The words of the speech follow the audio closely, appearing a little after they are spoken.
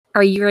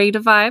Are you ready to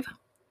vibe?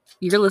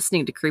 You're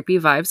listening to Creepy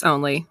Vibes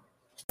Only.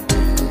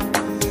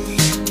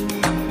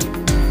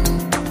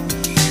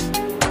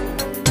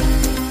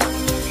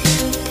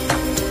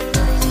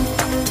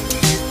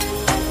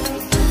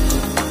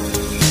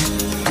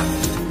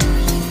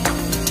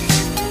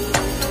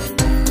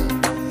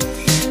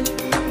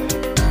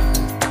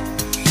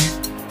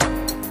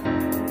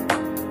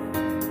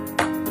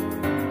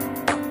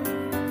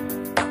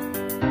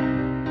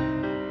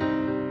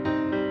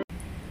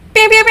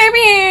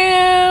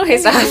 Hey,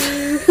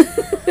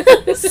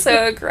 stop.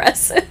 So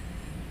aggressive.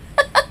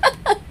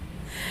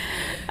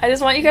 I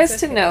just want you guys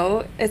to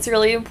know, it's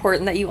really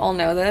important that you all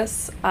know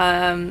this.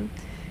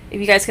 If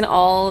you guys can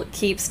all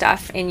keep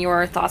Steph in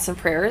your thoughts and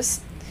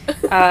prayers.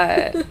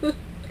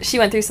 She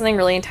went through something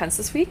really intense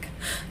this week.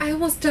 I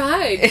almost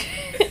died.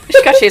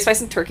 She got chased by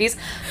some turkeys.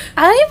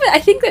 I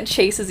think that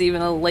Chase is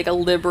even a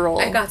liberal.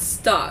 I got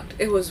stalked.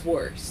 It was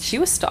worse. She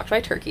was stalked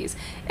by turkeys.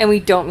 And we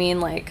don't mean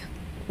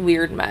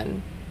weird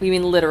men. We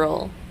mean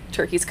literal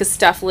turkeys, because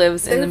Steph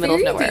lives in the middle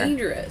of nowhere. They're very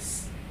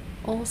dangerous.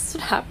 Well, that's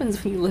what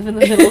happens when you live in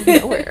the middle of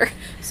nowhere.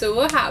 So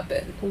what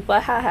happened?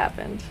 What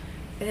happened?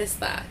 Is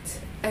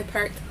that I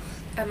parked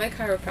at my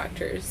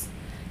chiropractor's,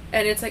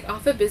 and it's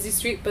off a busy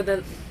street, but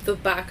then the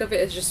back of it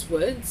is just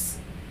woods.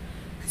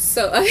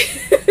 So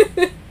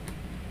I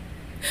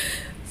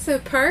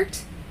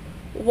parked,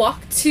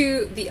 walked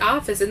to the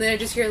office, and then I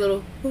just hear a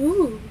little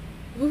ooh,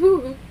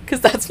 ooh.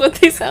 Because that's what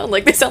they sound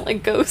like. They sound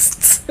like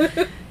ghosts.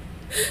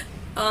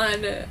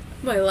 On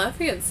my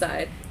left-hand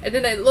side, and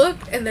then I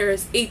looked, and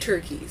there's 8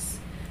 turkeys,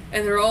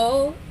 and they're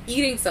all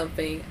eating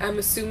something. I'm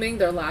assuming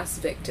their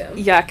last victim.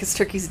 Yeah, because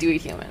turkeys do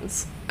eat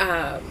humans.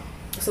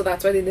 So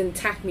that's why they didn't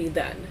attack me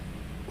then.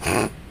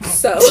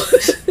 So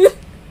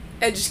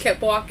I just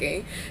kept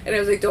walking, and I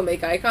was like, don't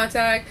make eye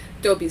contact,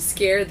 don't be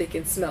scared, they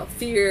can smell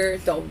fear,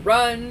 don't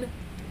run.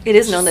 It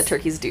is known that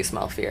turkeys do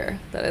smell fear.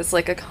 That is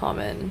a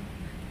common...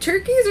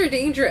 Turkeys are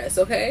dangerous,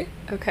 okay?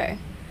 Okay.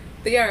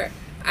 They are.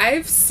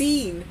 I've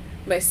seen...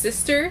 My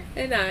sister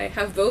and I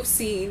have both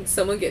seen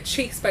someone get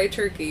chased by a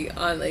turkey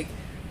on,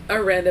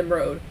 a random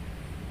road.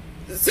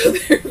 So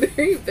they're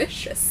very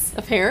vicious.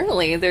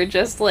 Apparently, they're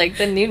just,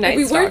 the new Night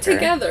Stalker. We weren't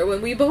together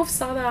when we both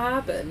saw that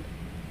happen.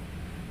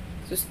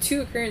 Just 2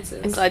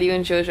 occurrences. I'm glad you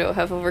and JoJo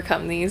have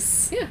overcome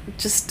these. Yeah.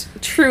 Just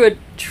true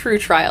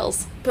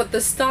trials. But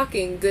the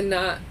stalking did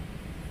not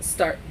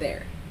start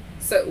there.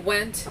 So it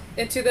went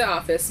into the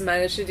office,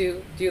 managed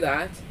to do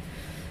that.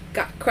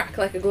 Got cracked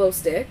like a glow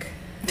stick.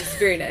 It's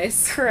very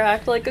nice.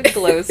 Cracked like a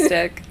glow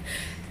stick.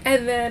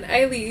 And then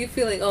I leave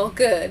feeling all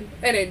good.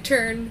 And I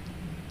turn,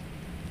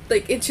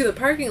 into the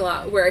parking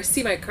lot where I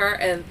see my car,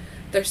 and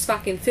there's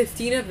fucking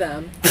 15 of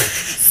them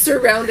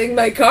surrounding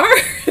my car.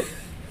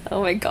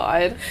 Oh my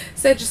god.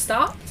 So I just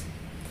stopped.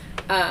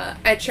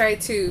 I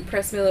tried to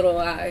press my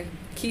little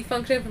key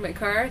function for my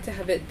car to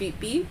have it beep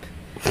beep.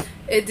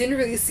 It didn't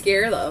really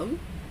scare them.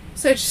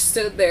 So I just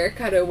stood there,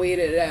 kind of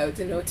waited it out,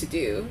 didn't know what to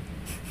do.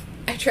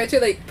 I tried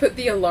to put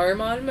the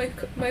alarm on my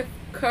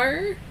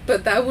car,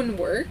 but that wouldn't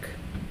work.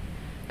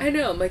 I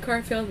know, my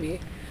car failed me.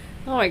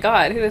 Oh my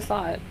god, who'd have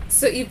thought?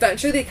 So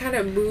eventually they kind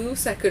of moved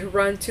so I could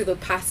run to the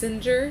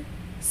passenger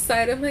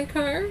side of my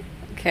car.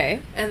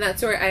 Okay. And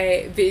that's where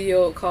I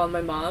video called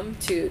my mom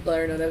to let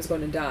her know that I was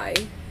going to die.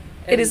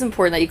 And it is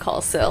important that you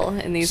call Sil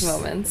in these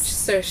moments.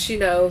 So she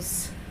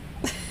knows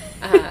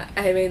I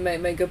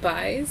made my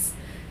goodbyes.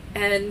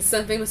 And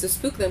something must have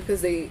spooked them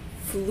because they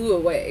flew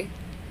away.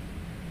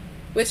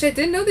 Which I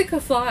didn't know they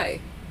could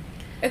fly.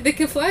 And they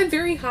can fly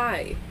very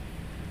high.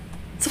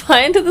 It's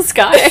fly into the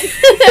sky.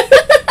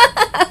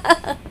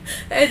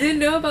 I didn't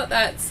know about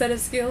that set of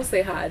skills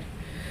they had.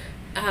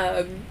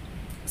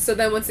 So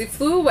then once they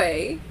flew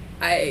away,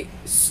 I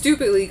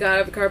stupidly got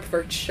out of the car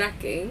before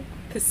checking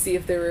to see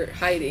if they were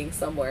hiding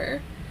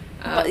somewhere.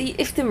 But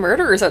if the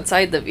murderer's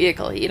outside the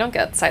vehicle, you don't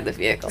get outside the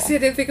vehicle. See, I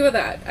didn't think about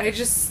that. I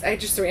just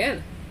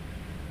ran.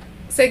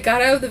 So I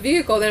got out of the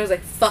vehicle, then I was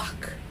like,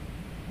 fuck.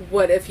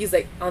 What if he's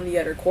on the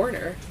other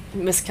corner?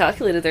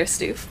 Miscalculated there,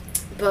 Stoof.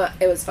 But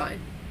it was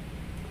fine.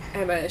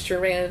 I managed to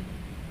ran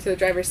to the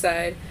driver's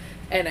side,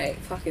 and I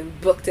fucking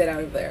booked it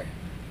out of there.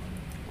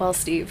 Well,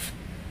 Steve,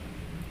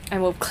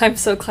 I'm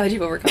so glad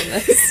you've overcome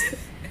this.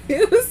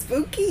 It was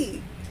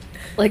spooky.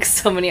 Like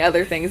so many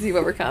other things you've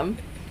overcome.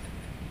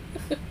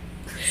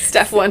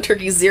 Steph 1,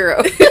 Turkey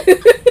 0.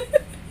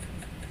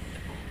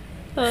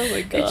 Oh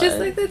my god. It's just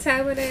like the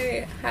time when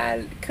I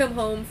had come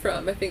home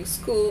from, I think,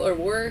 school or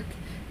work,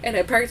 and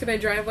I parked in my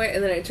driveway,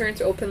 and then I turned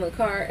to open the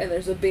car, and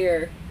there's a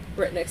bear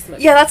right next to my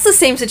car. Yeah, that's the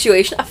same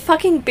situation. A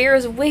fucking bear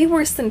is way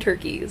worse than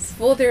turkeys.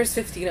 Well, there's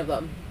 15 of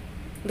them.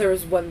 There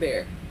was one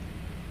bear.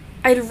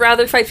 I'd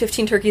rather fight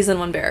 15 turkeys than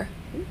one bear.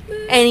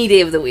 Any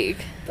day of the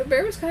week. The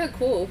bear was kind of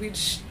cool. We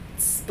just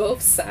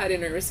both sat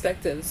in our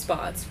respective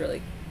spots for,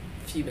 a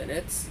few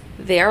minutes.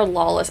 They are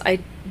lawless.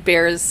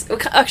 Bears...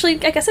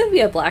 Actually, I guess it would be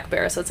a black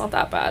bear, so it's not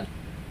that bad.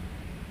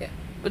 Yeah.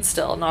 But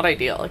still, not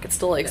ideal. It could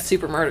still,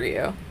 super murder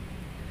you.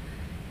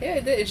 Yeah,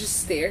 it did. It just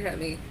stared at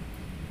me.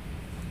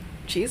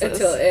 Jesus.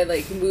 Until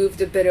it, moved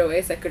a bit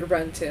away so I could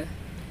run to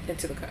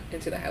into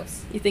the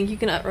house. You think you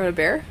can outrun a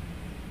bear?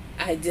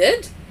 I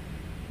did.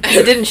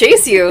 It didn't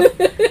chase you.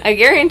 I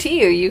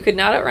guarantee you could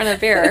not outrun a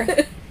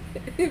bear.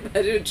 Imagine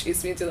it would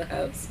chase me into the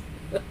house.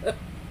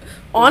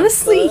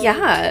 Honestly,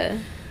 yeah.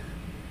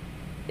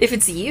 If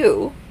it's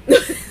you.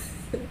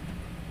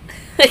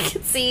 I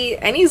can see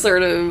any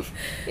sort of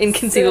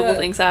inconceivable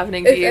things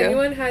happening to you. If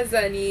anyone has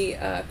any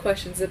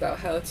questions about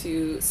how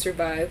to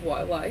survive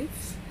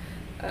wildlife,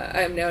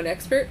 I am now an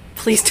expert.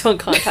 Please don't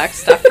contact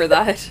Steph for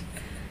that.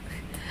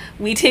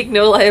 We take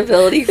no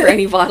liability for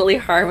any bodily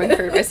harm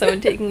incurred by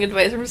someone taking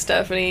advice from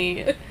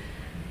Stephanie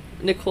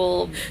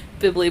Nicole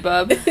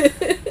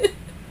Bibblybub.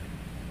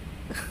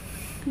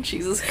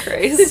 Jesus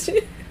Christ.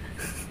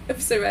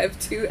 I've survived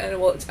 2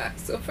 animal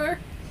attacks so far.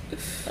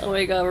 Oh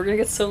my god, we're gonna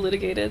get so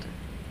litigated.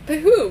 By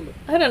whom?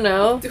 I don't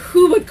know.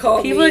 Who would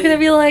call People are gonna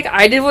be like,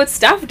 I did what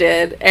Steph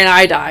did, and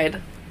I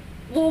died.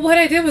 Well, what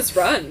I did was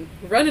run.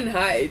 Run and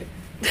hide.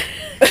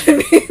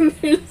 I mean,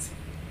 there's...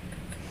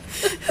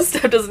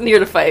 Steph doesn't here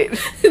to fight.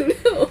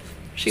 No.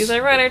 She's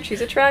a runner,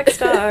 she's a track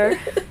star.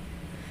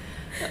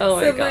 Oh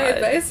my god. So my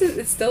advice is,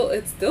 it's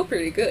still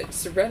pretty good.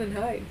 Just run and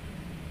hide.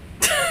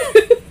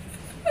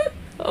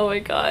 Oh my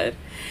god.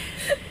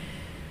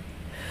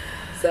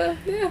 So,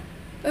 yeah.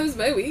 That was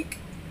my week.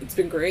 It's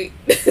been great.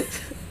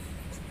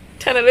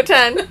 10 out of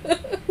 10.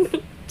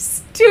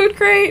 Just doing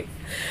great.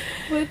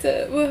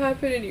 What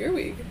happened in your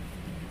week?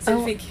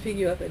 Something keeping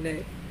you up at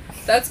night.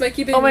 That's my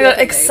keeping. Oh my me god, up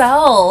at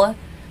Excel.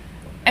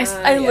 I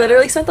yeah.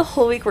 literally spent the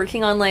whole week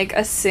working on like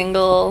a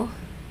single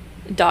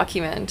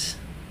document,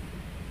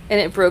 and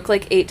it broke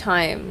like 8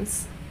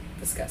 times.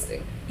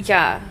 Disgusting.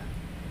 Yeah.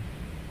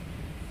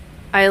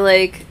 I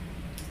like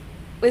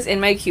was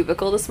in my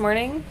cubicle this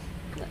morning,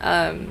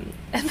 and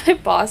my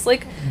boss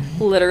like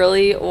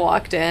literally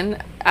walked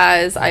in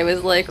as I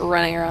was like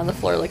running around the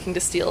floor looking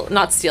to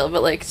not steal,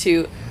 but like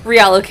to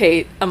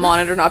reallocate a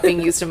monitor not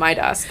being used in my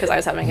desk because I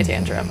was having a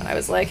tantrum, and I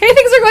was like, hey,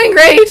 things are going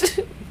great.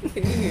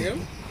 Can you hear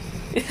him?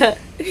 Yeah.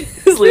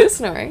 Is Lewis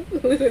snoring?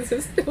 Lewis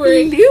is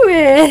snoring.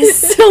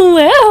 Lewis!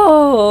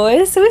 Wow,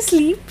 I'm so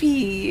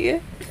sleepy.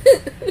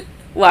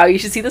 Wow, you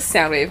should see the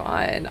sound wave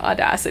on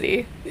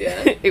Audacity.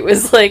 Yeah. It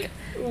was like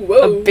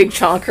Whoa. a big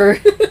chonker.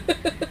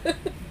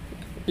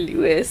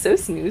 Lewis, so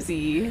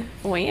snoozy.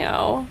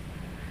 Wow.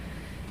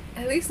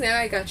 At least now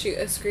I got you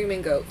a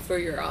screaming goat for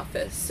your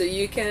office, so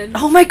you can...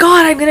 Oh my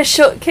god, I'm gonna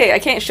show... Okay, I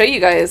can't show you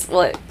guys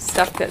what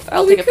stuff could...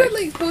 I'll take a picture. We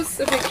could, like, post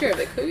a picture of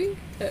it, could we?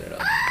 I don't know.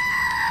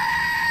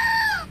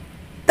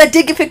 That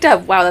did get picked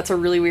up. Wow, that's a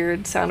really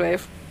weird sound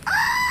wave.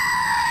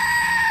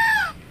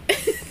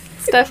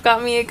 Steph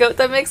got me a goat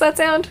that makes that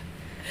sound.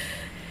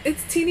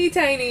 It's teeny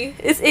tiny.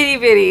 It's itty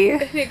bitty.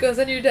 And it goes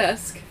on your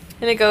desk.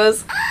 And it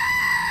goes...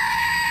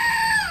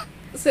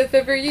 So if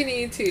ever you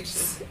need to,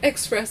 just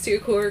express to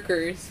your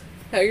coworkers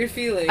how you're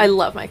feeling. I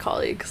love my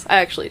colleagues. I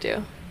actually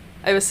do.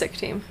 I have a sick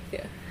team.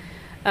 Yeah.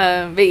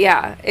 But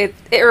yeah, it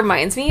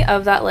reminds me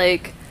of that,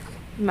 like,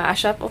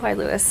 mashup. Oh, hi,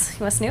 Lewis.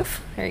 You want to snoof?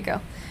 There you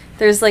go.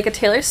 There's, like, a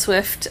Taylor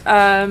Swift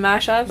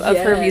mashup of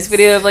her music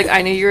video of, like,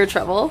 I Knew You Were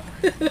Trouble.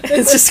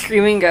 It's just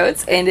screaming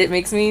goats, and it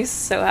makes me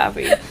so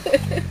happy.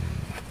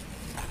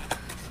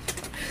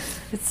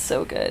 It's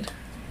so good.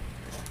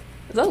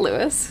 Is that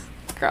Lewis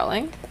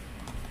growling?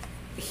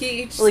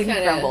 He just Like,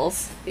 kinda, he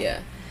grumbles.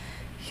 Yeah.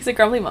 He's a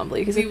grumbly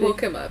mumbly. We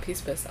woke him up.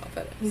 He's pissed off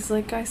at us. He's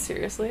like, guys,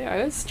 seriously?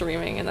 I was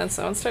streaming, and then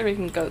someone started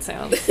making goat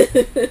sounds.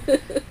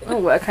 Oh,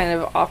 what kind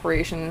of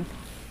operation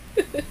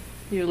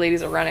you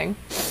ladies are running.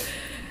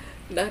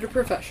 Not a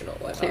professional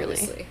one, Clearly.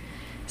 obviously.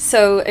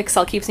 So,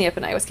 Excel keeps me up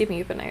at night. What's keeping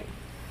you up at night?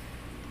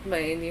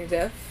 My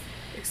near-death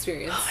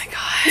experience. Oh my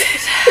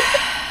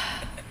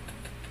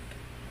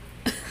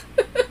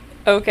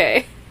god.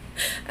 Okay.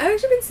 I've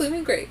actually been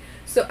sleeping great.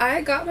 So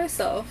I got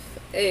myself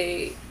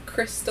a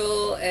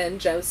crystal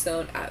and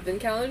gemstone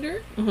advent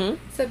calendar. Mm-hmm.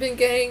 So I've been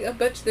getting a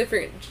bunch of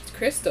different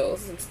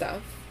crystals and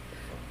stuff.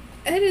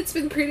 And it's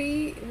been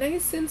pretty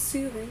nice and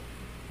soothing.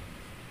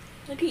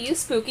 Look at you,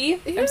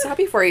 spooky. Yeah. I'm so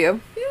happy for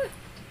you. Yeah.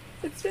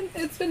 It's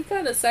been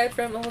fun, aside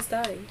from almost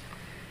dying.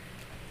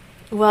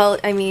 Well,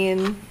 I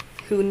mean,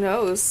 who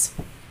knows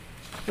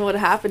what would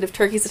have happened if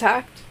turkeys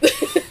attacked?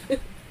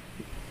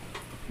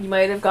 You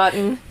might have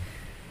gotten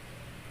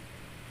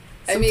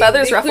some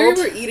feathers ruffled.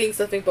 They were eating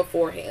something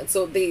beforehand,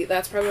 so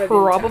that's probably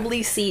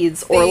probably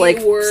seeds or like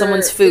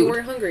someone's food. They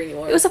weren't hungry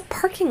anymore. It was a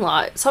parking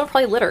lot. Someone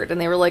probably littered,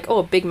 and they were like, "Oh,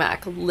 a Big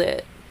Mac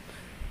lit,"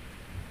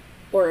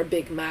 or a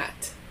Big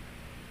Matt,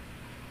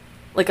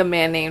 like a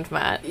man named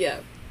Matt.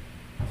 Yeah,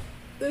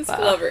 that's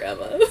clever,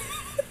 Emma.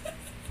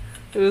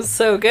 It was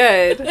so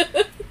good.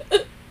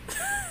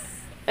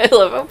 I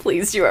love how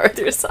pleased you are with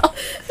yourself.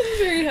 I'm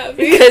very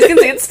happy. You guys can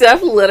see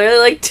Steph literally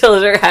like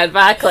tilted her head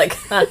back, like.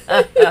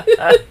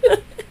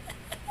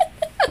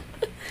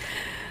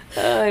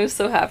 I'm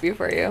so happy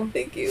for you.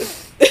 Thank you.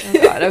 Oh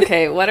god,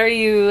 okay. What are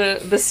you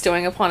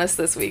bestowing upon us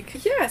this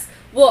week? Yes.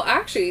 Well,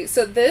 actually,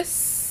 so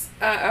this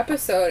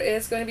episode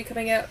is going to be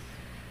coming out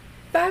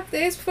 5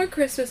 days before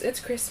Christmas. It's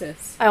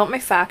Christmas. I want my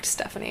fact,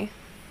 Stephanie.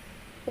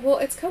 Well,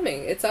 it's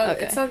coming. It's on.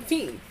 Okay. It's on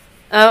theme.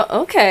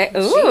 Oh, okay.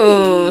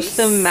 Ooh, Jeez.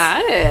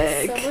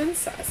 thematic. Someone's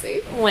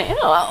sassy.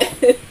 Wow.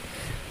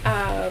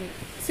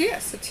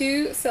 So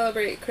to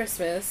celebrate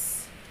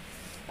Christmas,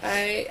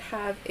 I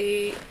have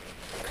a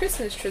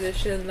Christmas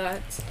tradition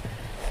that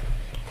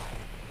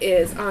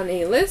is on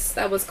a list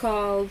that was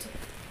called...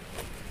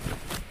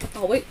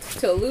 I'll wait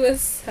till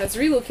Lewis has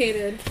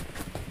relocated.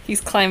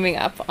 He's climbing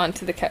up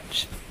onto the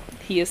couch.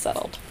 He is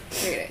settled.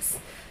 Very nice.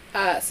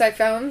 So I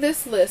found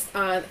this list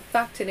on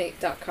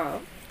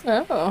factinate.com.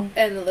 Oh.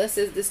 And the list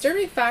is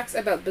disturbing facts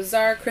about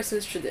bizarre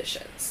Christmas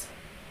traditions.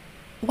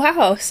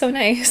 Wow, so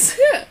nice.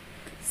 Yeah.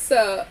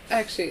 So,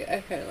 actually,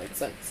 I kind of like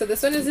this one. So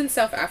this one is in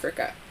South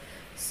Africa.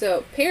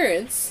 So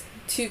parents,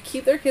 to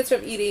keep their kids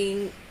from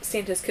eating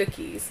Santa's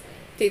cookies,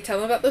 they tell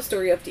them about the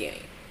story of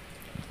Danny.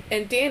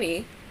 And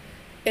Danny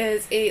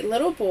is a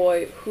little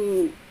boy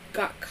who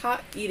got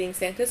caught eating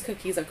Santa's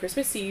cookies on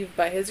Christmas Eve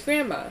by his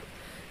grandma.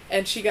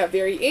 And she got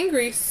very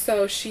angry,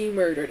 so she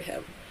murdered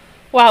him.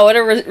 Wow, what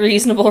a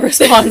reasonable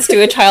response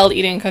to a child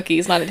eating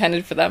cookies not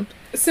intended for them.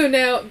 So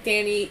now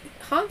Danny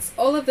haunts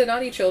all of the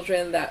naughty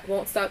children that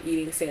won't stop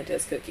eating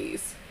Santa's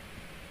cookies.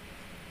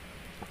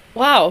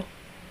 Wow.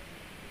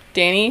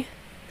 Danny?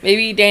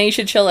 Maybe Danny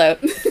should chill out.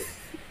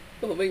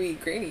 Well, maybe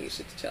Granny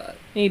should chill out.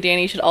 Maybe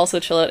Danny should also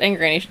chill out, and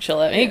Granny should chill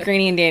out. Maybe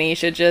Granny and Danny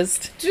should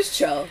just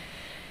chill.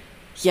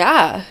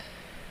 Yeah.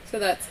 So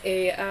that's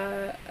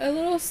a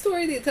little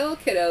story they tell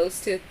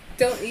kiddos to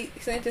don't eat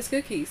Santa's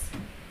cookies.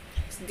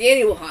 So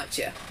Danny will haunt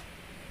you.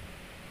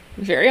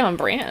 Very on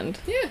brand.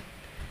 Yeah.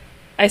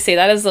 I say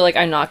that as though, like,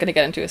 I'm not going to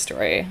get into a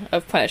story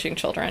of punishing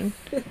children.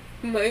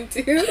 Mine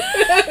too.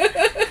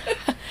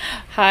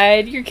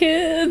 Hide your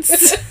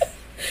kids.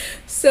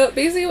 So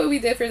basically what we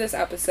did for this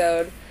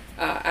episode,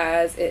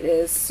 as it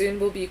is soon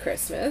will be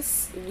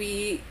Christmas,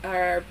 we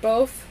are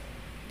both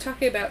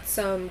talking about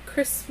some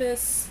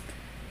Christmas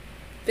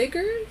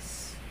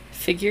figures,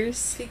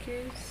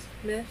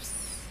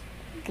 myths,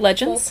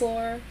 legends,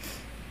 folklore.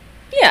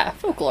 Yeah,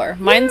 folklore.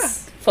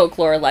 Mine's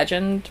folklore,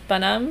 legend,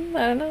 but I don't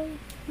know.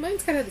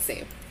 Mine's kind of the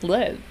same.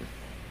 Lit.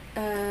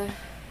 Are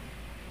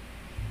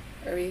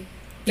we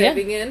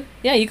diving in?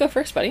 Yeah, you go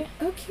first, buddy.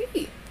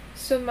 Okay.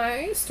 So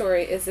my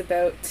story is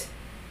about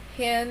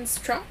Hans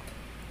Trapp,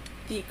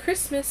 the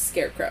Christmas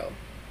scarecrow.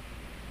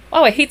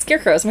 Oh, I hate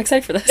scarecrows. I'm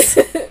excited for this.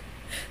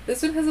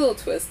 This one has a little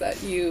twist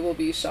that you will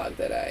be shocked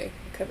that I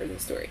covered the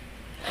story.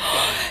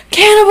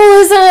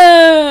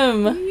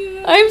 Cannibalism!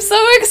 Yeah. I'm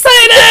so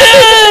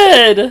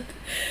excited!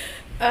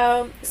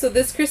 So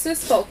this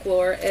Christmas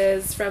folklore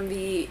is from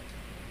the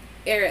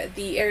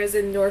areas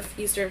in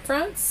northeastern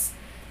France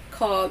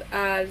called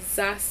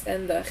Alsace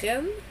and the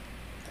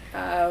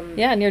Rennes.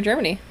 Yeah, near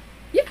Germany.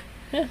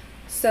 Yeah.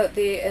 So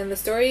the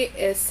story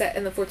is set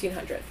in the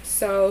 1400s.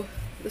 So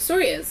the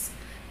story is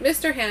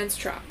Mr. Hans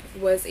Trapp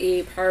was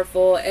a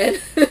powerful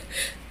and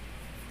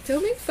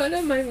don't make fun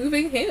of my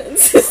moving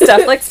hands.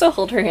 Steph likes to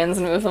hold her hands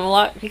and move them a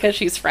lot because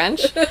she's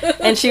French,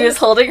 and she was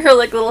holding her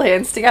like little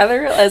hands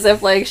together as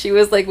if like she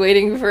was like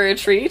waiting for a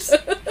treat.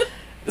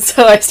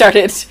 So I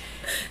started.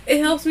 It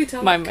helps me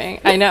talk.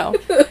 Miming. I know.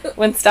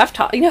 When Steph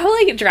talks, you know how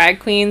like drag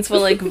queens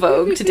will like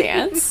vogue to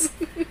dance,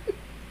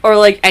 or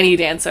like any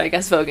dancer. I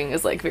guess voguing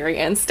is like very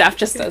in. Steph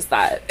just does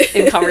that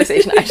in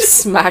conversation. I just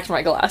smacked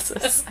my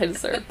glasses. I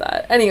deserved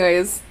that.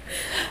 Anyways,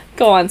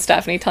 go on,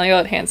 Stephanie. Tell me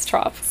about Hans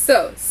Trapp.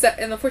 So, set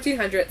in the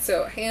 1400s,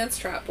 so Hans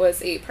Trapp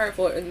was a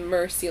powerful and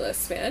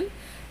merciless man,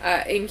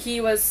 and he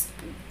was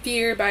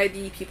feared by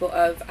the people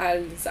of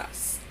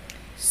Alsace.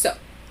 So,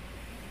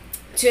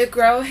 to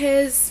grow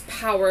his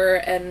power,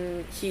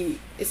 and he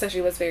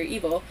essentially was very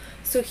evil,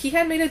 so he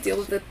had made a deal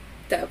with the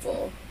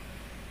devil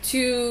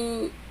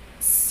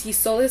he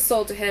sold his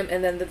soul to him,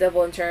 and then the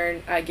devil in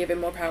turn gave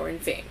him more power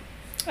and fame.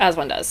 As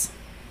one does.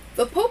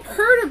 The Pope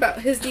heard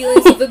about his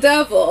dealings with the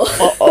devil.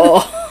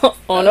 Uh-oh.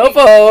 Oh no,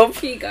 Pope.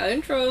 He got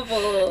in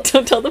trouble.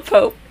 Don't tell the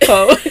Pope.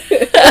 Pope.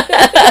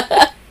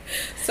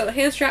 So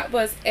Hans Trapp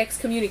was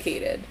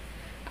excommunicated.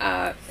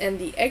 And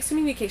the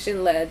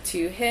excommunication led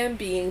to him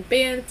being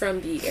banned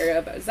from the area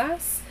of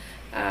Alsace.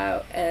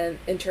 And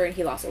in turn,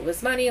 he lost all of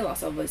his money,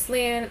 lost all of his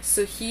land.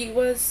 So he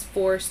was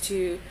forced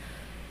to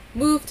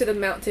move to the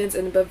mountains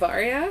in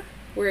Bavaria,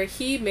 where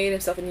he made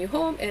himself a new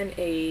home in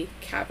a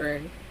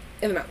cavern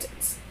in the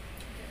mountains.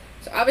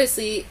 So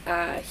obviously,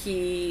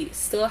 he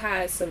still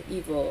has some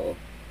evil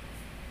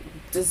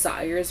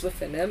desires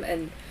within him,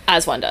 and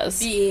as one does,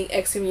 being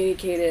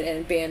excommunicated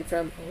and banned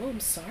from. Oh,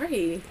 I'm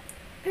sorry.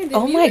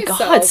 Oh my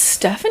God,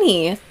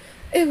 Stephanie!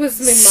 It was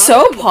my mom.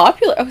 So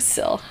popular. Oh,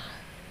 still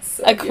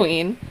So a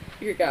queen.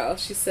 Your gal.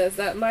 She says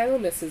that Milo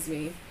misses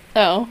me.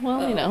 Oh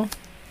well, you know.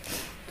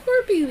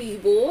 Poor baby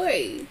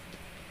boy.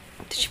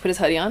 Did she put his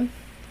hoodie on?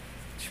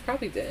 She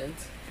probably didn't.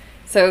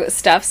 So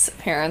Steph's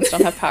parents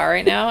don't have power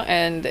right now,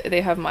 and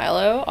they have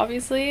Milo,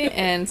 obviously,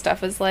 and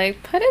Steph was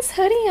like, put his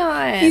hoodie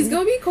on. He's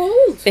gonna be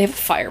cold. They have a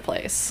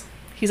fireplace.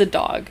 He's a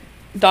dog.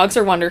 Dogs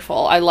are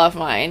wonderful. I love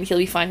mine. He'll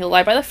be fine. He'll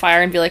lie by the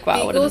fire and be like,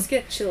 wow. Eagles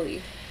get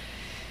chilly.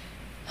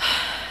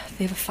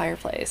 They have a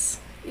fireplace.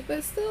 Yeah,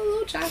 but still a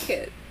little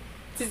jacket.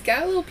 He's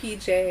got a little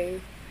PJ.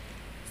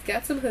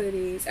 got some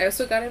hoodies. I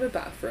also got him a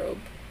bathrobe.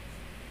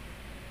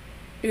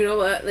 You know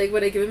what? Like,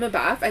 when I give him a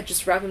bath, I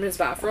just wrap him in his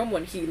bathrobe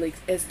when he, like,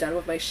 is done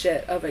with my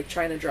shit of, like,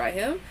 trying to dry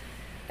him.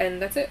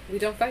 And that's it. We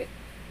don't fight.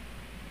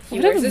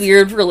 What a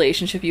weird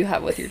relationship you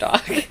have with your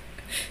dog.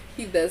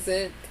 He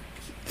doesn't.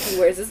 He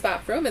wears his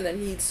bathrobe and then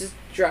he just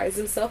dries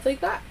himself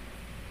like that.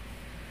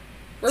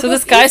 So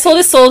this guy sold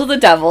his soul to the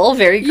devil.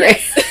 Very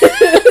great.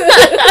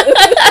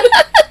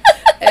 Yes.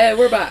 And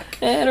we're back.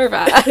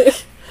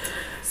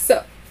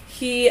 So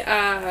he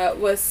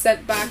was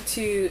sent back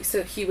to.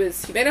 So he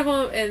made a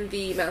home in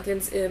the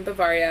mountains in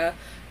Bavaria.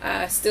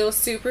 Still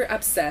super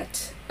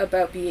upset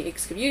about being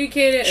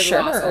excommunicated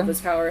and lost all of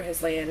his power,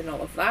 his land, and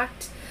all of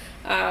that.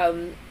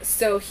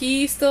 So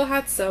he still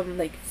had some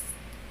like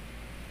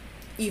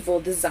evil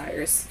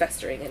desires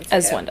festering into him.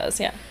 As one does,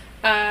 yeah.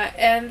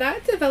 And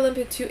that developed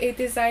into a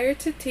desire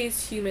to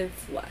taste human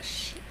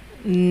flesh.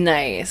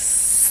 Nice.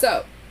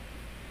 So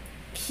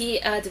he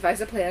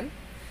devised a plan,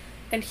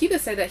 and he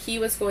decided that he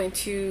was going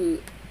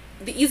to.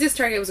 The easiest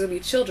target was going to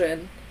be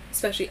children,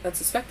 especially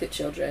unsuspected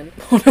children,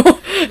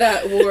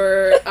 that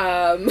were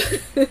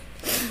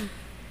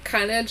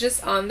kind of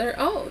just on their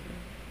own.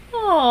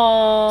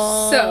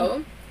 Aww.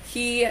 So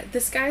he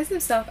disguised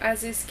himself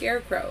as a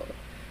scarecrow.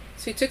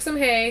 So he took some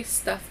hay,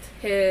 stuffed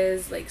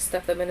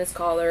them in his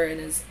collar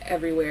and his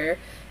everywhere,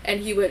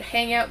 and he would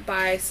hang out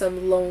by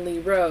some lonely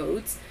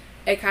roads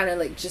and kind of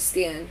like just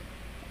stand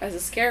as a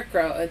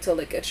scarecrow until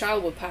like a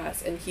child would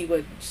pass, and he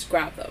would just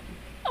grab them.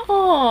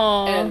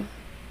 Aww. And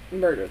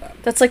murder them.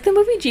 That's like the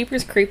movie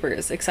Jeepers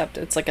Creepers, except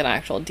it's like an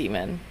actual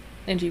demon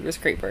in Jeepers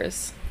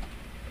Creepers.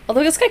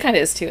 Although this guy kind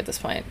of is too at this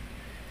point.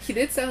 He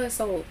did sell his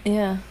soul.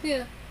 Yeah.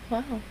 Yeah.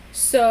 Wow.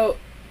 So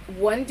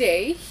one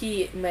day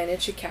he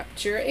managed to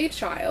capture a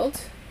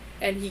child,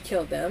 and he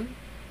killed them.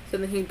 So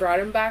then he brought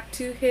him back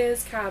to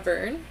his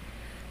cavern.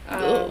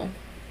 And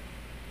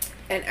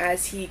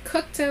as he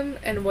cooked him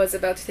and was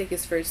about to take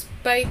his first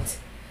bite,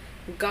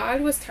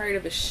 God was tired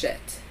of his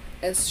shit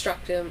and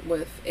struck him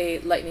with a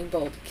lightning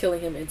bolt, killing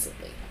him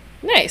instantly.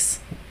 Nice.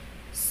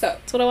 So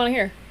that's what I want to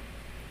hear.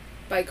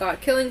 By God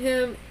killing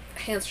him,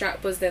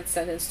 Handstrap was then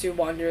sentenced to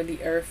wander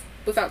the earth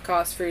without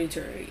cause for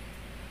eternity.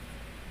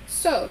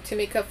 So, to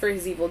make up for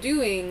his evil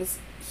doings,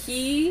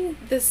 he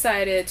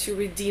decided to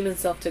redeem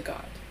himself to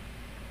God.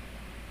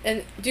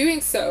 And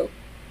doing so,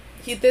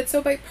 he did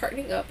so by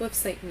partnering up with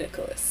St.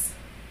 Nicholas.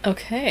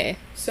 Okay.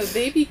 So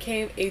they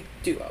became a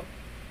duo.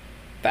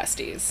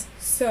 Besties.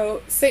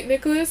 So St.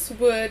 Nicholas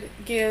would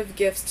give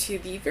gifts to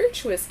the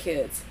virtuous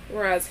kids,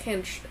 whereas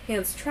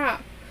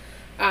Handstrap,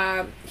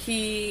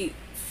 he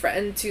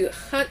threatened to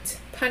hunt,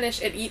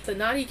 punish, and eat the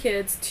naughty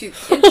kids to,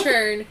 in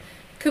turn,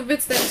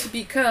 convince them to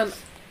become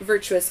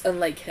virtuous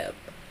unlike him.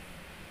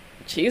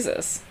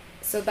 Jesus.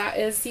 So that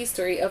is the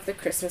story of the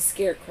Christmas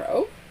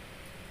Scarecrow.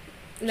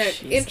 Now,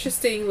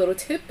 interesting little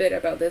tidbit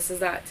about this is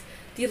that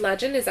the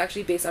legend is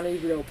actually based on a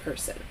real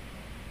person.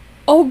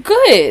 Oh,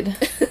 good.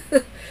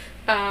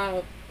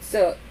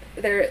 So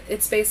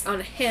it's based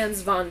on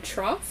Hans von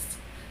Trost,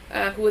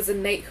 who was a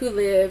knight who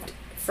lived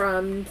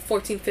from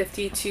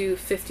 1450 to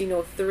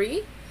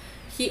 1503.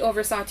 He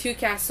oversaw 2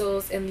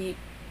 castles in the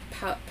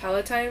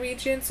Palatine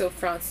region, so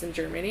France and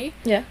Germany.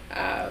 Yeah.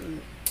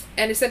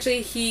 And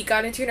essentially, he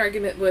got into an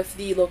argument with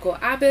the local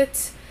abbot.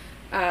 Is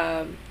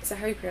that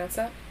how you pronounce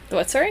that?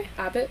 What, sorry?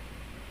 Abbot?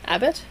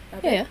 Abbot?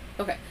 Yeah.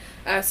 Okay.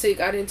 So he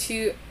got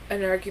into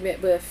an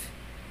argument with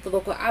the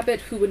local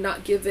abbot, who would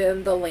not give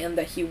him the land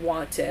that he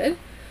wanted.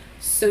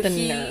 So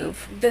he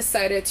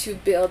decided to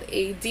build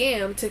a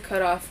dam to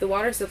cut off the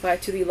water supply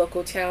to the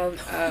local town,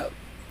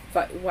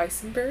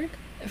 Weissenberg.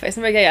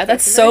 Weissenberg, yeah.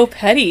 That's so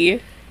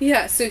petty.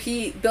 Yeah, so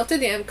he built a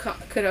dam,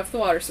 cut off the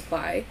water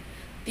supply.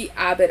 The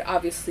abbot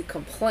obviously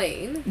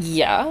complained.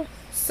 Yeah.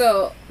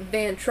 So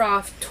Van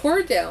Troff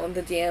tore down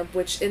the dam,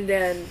 which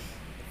then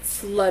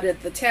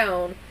flooded the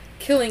town,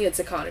 killing its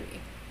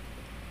economy.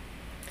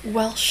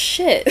 Well,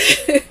 shit.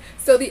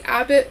 So the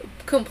abbot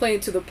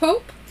complained to the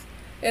Pope.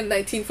 In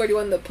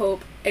 1941, the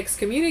Pope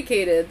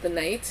excommunicated the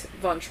knight,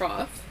 von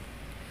Troff.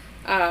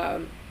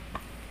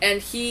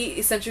 And he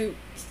essentially,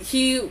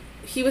 he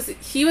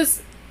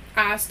was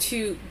asked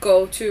to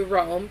go to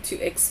Rome to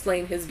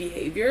explain his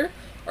behavior,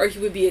 or he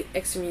would be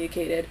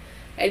excommunicated,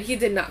 and he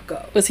did not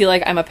go. Was he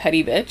like, I'm a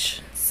petty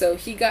bitch? So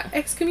he got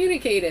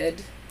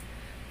excommunicated,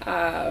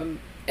 and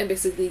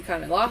basically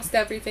kind of lost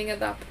everything at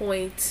that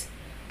point.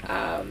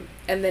 And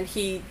then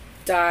he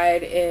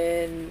died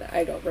in,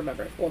 I don't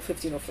remember,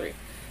 1503.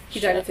 He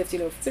died in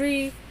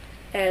 1503,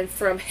 and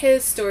from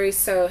his story,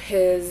 so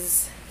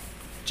his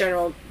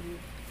general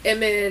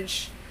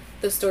image,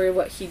 the story of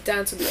what he'd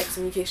done, so the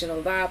excommunication,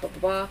 all that, blah,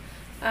 blah,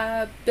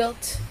 blah,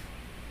 built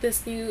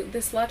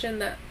this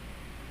legend that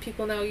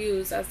people now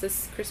use as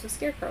this Christmas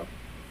scarecrow.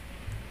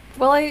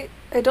 Well, I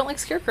don't like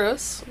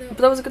scarecrows, no. But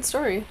that was a good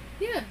story.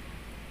 Yeah.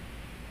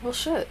 Well,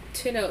 shit.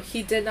 To know,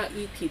 he did not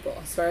eat people,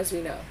 as far as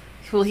we know.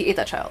 Well, he ate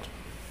that child.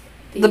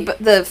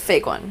 The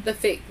fake one.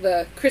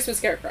 The Christmas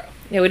scarecrow.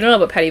 Yeah, we don't know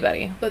about Petty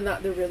Betty. But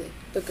not the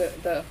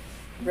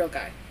real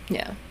guy.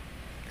 Yeah.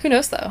 Who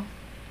knows, though?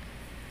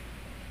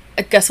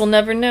 I guess we'll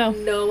never know.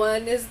 No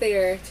one is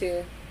there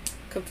to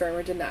confirm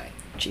or deny.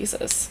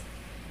 Jesus.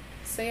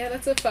 So yeah,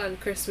 that's a fun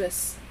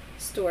Christmas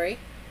story.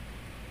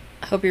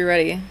 I hope you're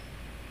ready.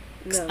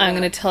 No, I'm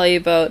going to tell you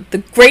about the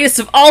greatest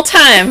of all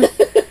time.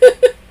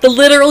 The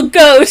literal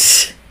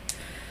goat.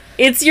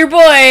 It's your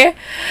boy,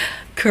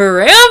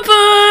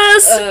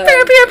 Krampus.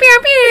 Pew, pew, pew,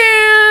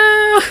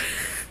 pew.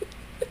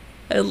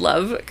 I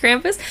love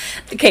Krampus.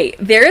 Okay,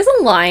 there is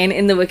a line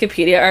in the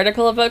Wikipedia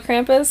article about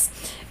Krampus,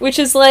 which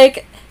is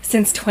like,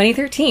 since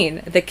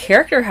 2013, the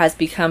character has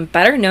become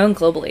better known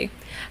globally,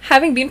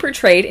 having been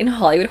portrayed in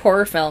Hollywood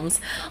horror films.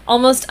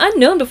 Almost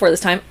unknown before this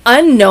time.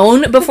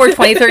 Unknown before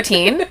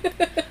 2013?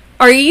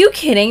 Are you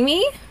kidding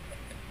me?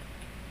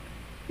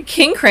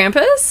 King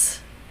Krampus?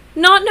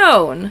 Not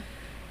known.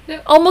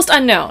 No. Almost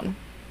unknown.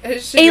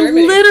 A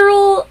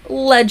literal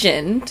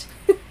legend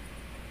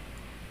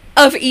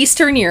of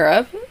Eastern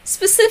Europe,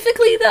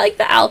 specifically the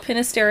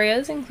Alpinist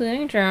areas,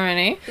 including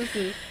Germany.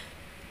 Mm-hmm.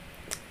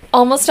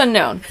 Almost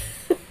unknown.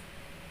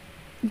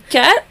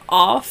 Get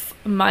off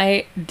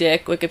my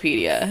dick,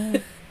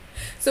 Wikipedia.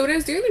 So when I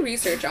was doing the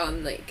research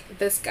on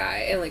this guy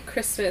and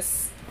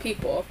Christmas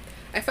people,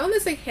 I found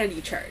this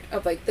handy chart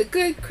of the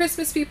good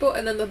Christmas people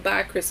and then the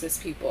bad Christmas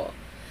people.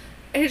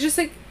 And it's just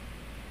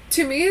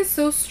to me it's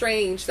so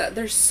strange that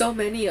there's so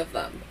many of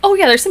them. Oh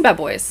yeah, there's some bad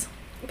boys.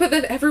 But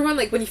then everyone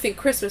when you think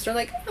Christmas, they're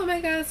like, oh my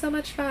god, so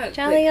much fun.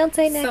 Jolly old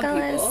St.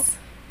 Nicholas. People,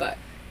 but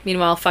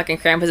meanwhile, fucking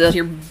Krampus is out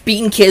here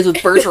beating kids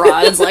with birch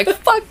rods.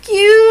 Fuck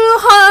you,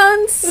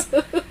 Hans.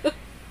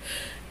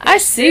 I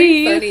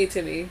see. Funny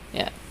to me.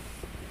 Yeah.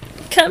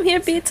 Come here,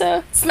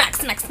 Beta. Smack,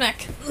 smack,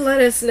 smack.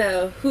 Let us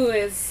know who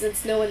is,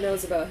 since no one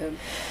knows about him.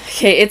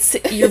 Okay, it's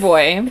your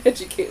boy.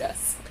 Educate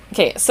us.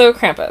 Okay, so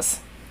Krampus.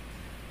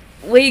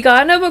 What you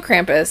gotta know about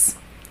Krampus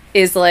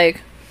is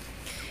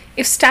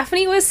if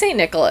Stephanie was St.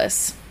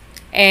 Nicholas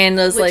and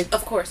was Which,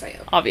 of course I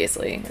am.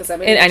 Obviously. Because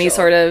I'm in any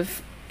sort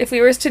of, if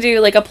we were to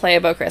do a play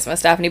about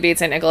Christmas, Stephanie beats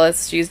St.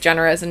 Nicholas, she's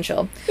generous and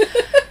chill.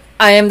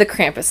 I am the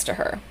Krampus to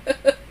her.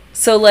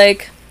 So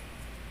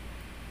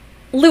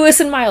Lewis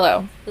and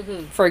Milo,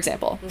 mm-hmm. for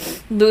example.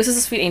 Mm-hmm. Lewis is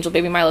a sweet angel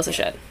baby, Milo's a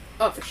shit.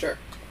 Oh, for sure.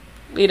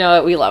 You know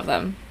what? We love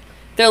them.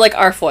 They're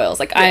our foils.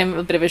 Yeah. I'm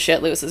a bit of a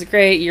shit. Lewis is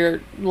great.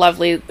 You're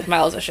lovely.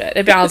 Milo's a shit.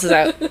 It balances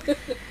out.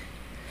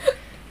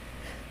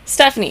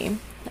 Stephanie,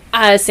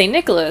 as St.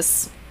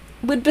 Nicholas,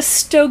 would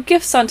bestow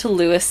gifts onto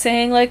Lewis,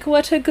 saying,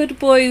 what a good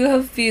boy you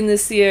have been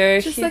this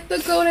year. Just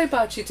the goat I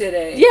bought you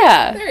today.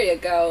 Yeah. There you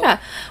go. Yeah.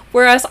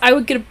 Whereas I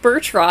would get a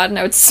birch rod and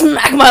I would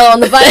smack Milo on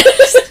the butt.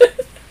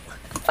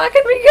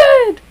 Fucking be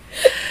good.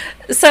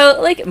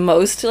 So,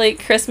 most,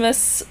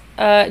 Christmas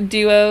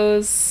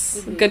duos,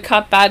 mm-hmm. good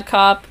cop, bad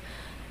cop,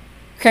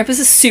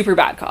 Krampus is super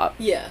bad cop.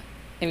 Yeah.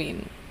 I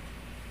mean,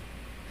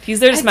 he's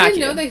there to smack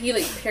you. I didn't know that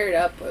he, paired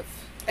up with...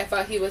 I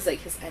thought he was,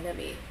 his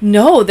enemy.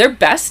 No, they're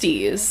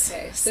besties.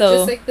 Okay.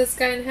 So just, this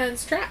guy in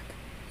Hans Trap.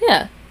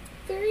 Yeah.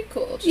 Very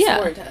cool. Just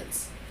more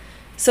intense.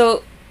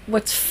 So,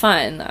 what's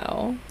fun,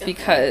 though,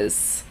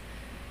 because...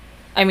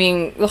 I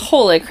mean, the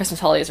whole,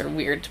 Christmas holidays are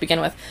weird to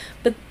begin with.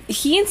 But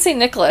he and St.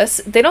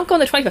 Nicholas, they don't go on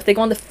the 25th. They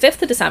go on the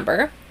 5th of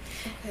December.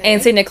 Okay. And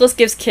St. Nicholas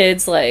gives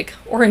kids,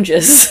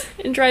 oranges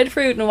and dried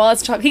fruit and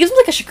wallets. He gives them,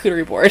 a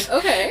charcuterie board.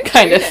 Okay.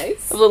 Kind of.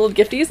 Nice. Of little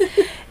gifties.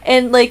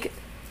 And,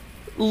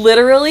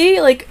 literally,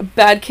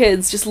 bad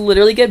kids just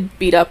literally get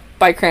beat up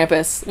by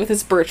Krampus with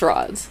his birch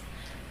rods.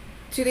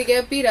 Do they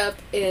get beat up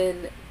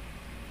in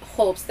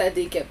hopes that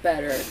they get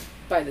better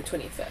by the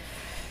 25th?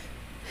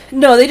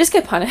 No, they just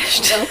get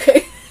punished.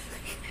 Okay.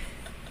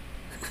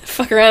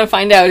 Fuck around and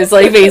find out is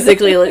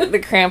basically the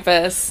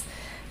Krampus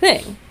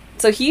thing.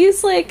 So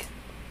he's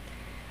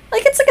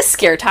it's a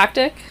scare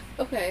tactic.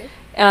 Okay.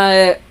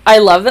 I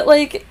love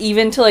that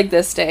even to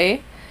this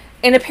day,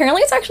 and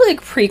apparently it's actually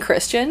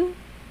pre-Christian,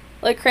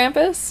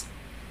 Krampus.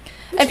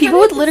 And people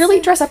would literally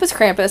dress up as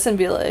Krampus and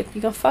be like, "You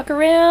gonna fuck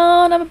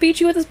around? I'm gonna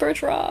beat you with this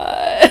birch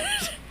rod."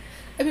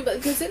 I mean,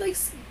 but does it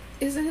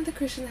isn't it the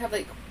Christians have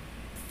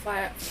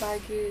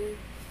flagellation?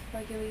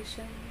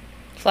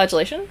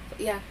 Flagellation?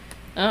 Yeah.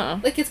 I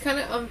don't know. It's kind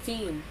of on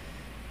theme.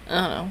 I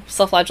don't know.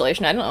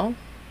 Self-flagellation? I don't know.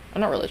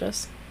 I'm not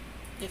religious.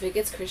 If it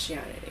gets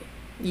Christianity.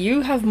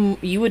 You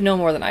would know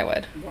more than I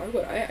would. Why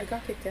would I? I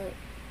got kicked out.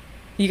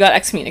 You got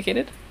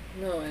excommunicated?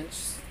 No,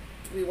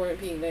 we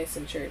weren't being nice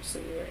in church, so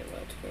we weren't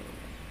allowed to go anymore.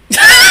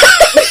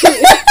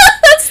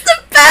 That's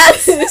the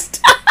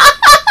best!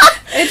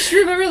 I just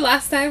remember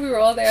last time we were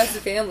all there as a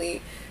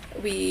family,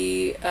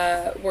 we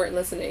weren't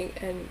listening,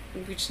 and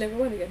we just never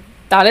went again.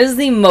 That is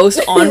the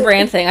most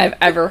on-brand thing I've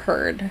ever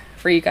heard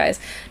for you guys.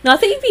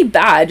 Not that you'd be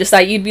bad, just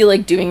that you'd be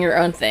doing your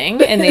own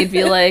thing, and they'd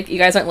be like, you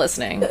guys aren't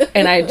listening.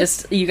 And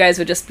you guys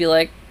would just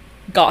be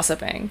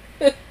gossiping.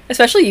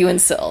 Especially you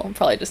and Syl,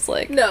 probably just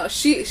No,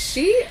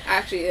 she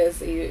actually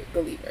is a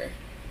believer.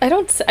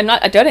 I'm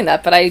not doubting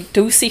that, but I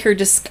do see her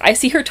I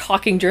see her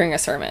talking during a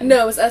sermon.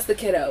 No, it was us, the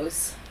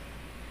kiddos.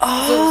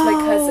 Oh. So it was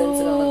my cousins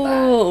and all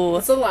of that.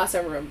 That's the last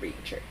time I remember being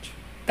in church.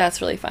 That's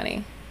really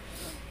funny.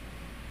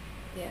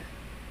 Yeah.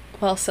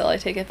 Well, Syl, I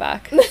take it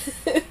back.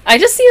 I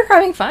just see her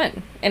having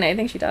fun, and I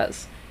think she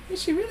does.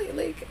 She really,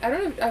 like, I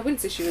don't know, I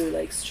wouldn't say she really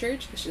likes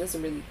church because she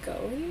doesn't really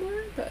go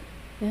anymore, but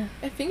Yeah.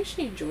 I think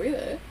she enjoyed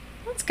it.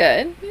 That's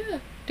good. Yeah.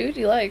 Do what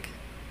you like.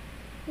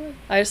 Yeah.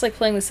 I just like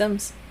playing The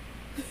Sims.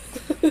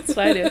 That's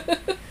what I do.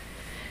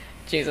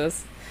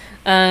 Jesus.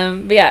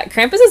 But yeah,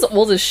 Krampus is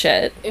old as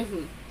shit.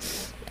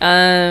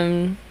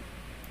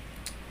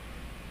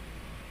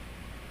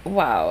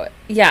 Wow.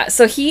 Yeah,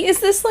 so he is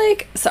this,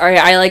 like... Sorry,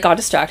 I, like, got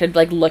distracted,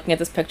 like, looking at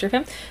this picture of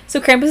him.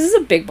 So Krampus is a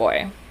big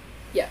boy.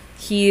 Yeah.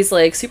 He's,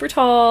 like, super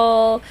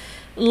tall.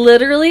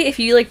 Literally, if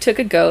you, like, took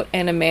a goat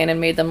and a man and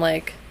made them,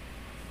 like,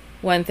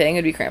 one thing,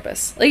 it'd be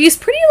Krampus. Like, he's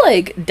pretty,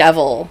 like,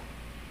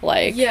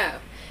 devil-like. Yeah.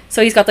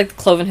 So he's got, like, the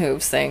cloven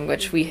hooves thing,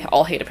 which we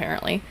all hate,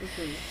 apparently.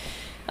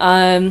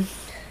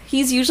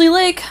 He's usually,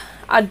 like,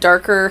 a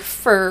darker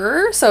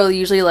fur, so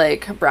usually,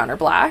 like, brown or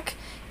black.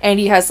 And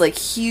he has, like,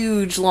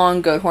 huge,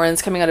 long goat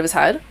horns coming out of his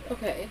head.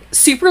 Okay.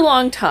 Super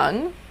long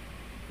tongue,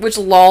 which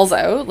lolls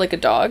out like a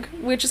dog,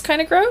 which is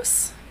kind of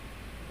gross.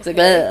 It's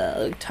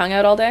like, tongue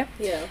out all day.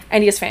 Yeah.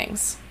 And he has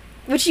fangs,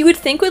 which you would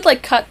think would,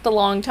 like, cut the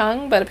long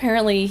tongue, but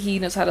apparently he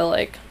knows how to,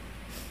 like,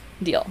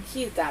 deal.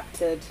 He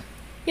adapted.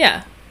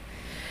 Yeah.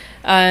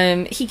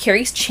 He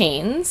carries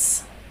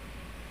chains.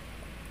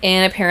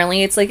 And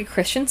apparently it's, like, a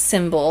Christian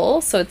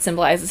symbol, so it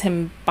symbolizes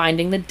him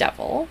binding the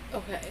devil.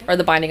 Okay. Or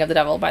the binding of the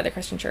devil by the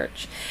Christian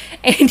church.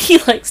 And he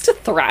likes to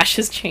thrash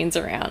his chains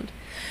around.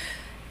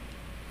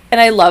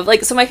 And I love,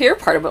 like, so my favorite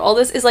part about all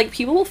this is, like,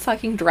 people will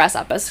fucking dress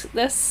up as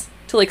this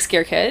to, like,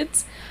 scare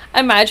kids.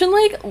 Imagine,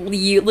 like,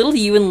 little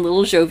you and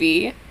little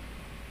Jovi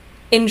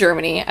in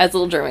Germany as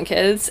little German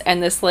kids,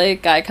 and this,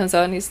 like, guy comes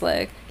out and he's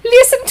like,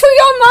 listen to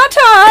your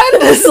motto!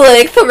 And he's,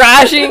 like,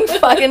 thrashing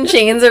fucking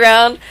chains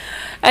around.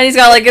 And he's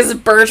got, like, his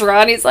birch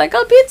rod, and he's like,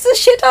 I'll beat the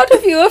shit out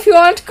of you if you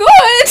aren't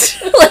good!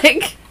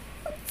 Like,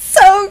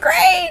 so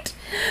great!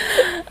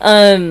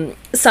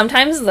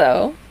 Sometimes,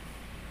 though,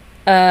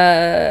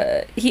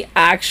 he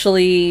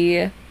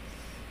actually,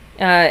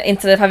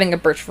 instead of having a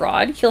birch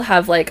rod, he'll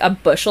have, like, a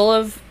bushel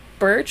of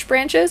birch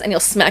branches, and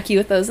he'll smack you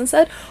with those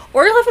instead.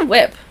 Or he'll have a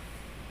whip.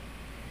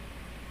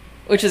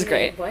 Which is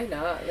great. Why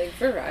not? Like,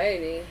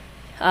 variety.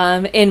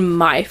 In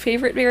my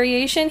favorite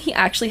variation, he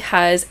actually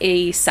has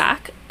a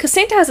sack. Because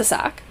Santa has a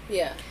sack.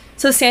 Yeah.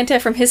 So Santa,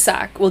 from his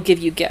sack, will give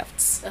you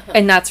gifts.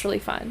 And that's really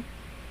fun.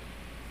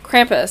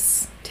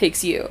 Krampus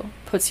takes you,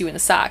 puts you in a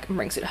sack, and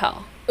brings you to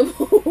hell.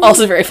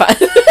 Also very fun.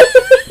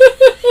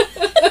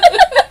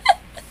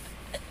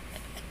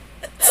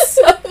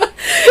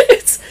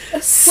 It's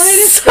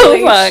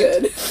so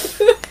fun.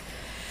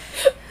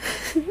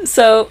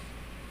 So,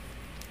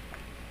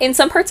 in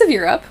some parts of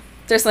Europe,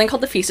 there's something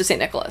called the Feast of St.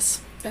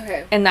 Nicholas.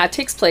 Okay. And that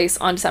takes place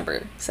on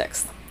December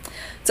 6th.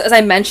 So as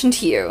I mentioned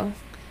to you,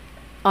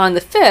 on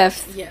the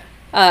 5th,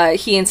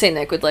 he and St.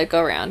 Nick would, like,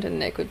 go around, and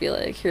Nick would be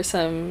like, here's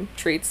some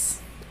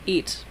treats,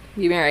 eat,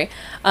 be merry.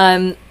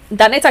 That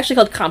night's actually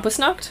called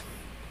Krampusnacht,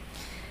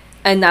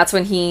 and that's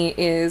when he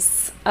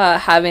is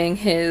having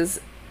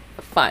his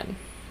fun.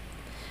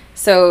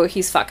 So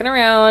he's fucking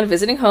around,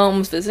 visiting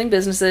homes, visiting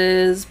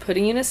businesses,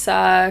 putting you in a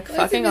sack,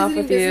 fucking off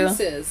with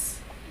businesses?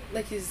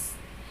 Like, he's...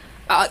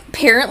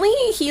 apparently,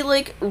 he,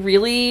 like,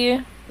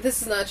 really...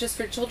 This is not just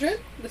for children?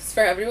 This is for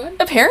everyone?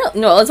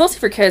 Apparently. No, it's mostly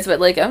for kids, but,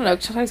 like, I don't know,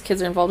 sometimes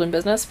kids are involved in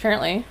business,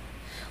 apparently.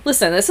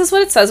 Listen, this is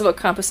what it says about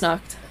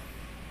Krampusnacht.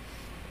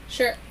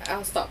 Sure,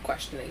 I'll stop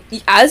questioning.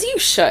 As you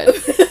should.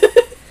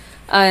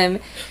 And,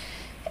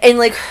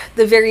 like,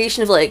 the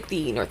variation of, like,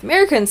 the North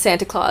American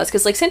Santa Claus,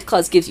 because, like, Santa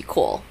Claus gives you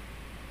coal,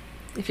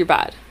 if you're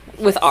bad,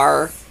 with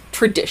our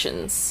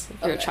traditions,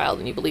 if you're a child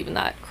and you believe in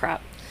that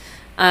crap.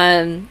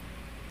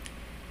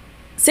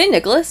 St.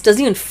 Nicholas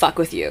doesn't even fuck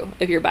with you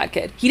if you're a bad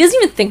kid. He doesn't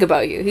even think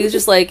about you. He's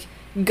just like,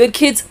 good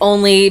kids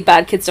only,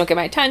 bad kids don't get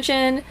my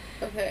attention.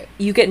 Okay.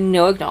 You get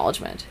no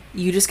acknowledgement.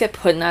 You just get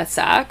put in that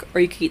sack,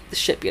 or you can get the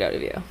shit beat out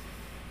of you.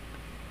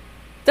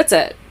 That's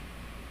it.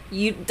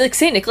 You, like,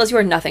 St. Nicholas, you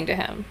are nothing to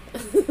him.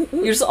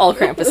 You're just all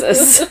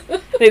Krampuses.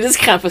 They just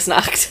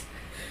Krampusnacht.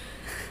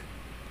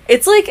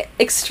 It's, like,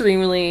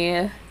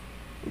 extremely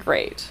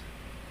great.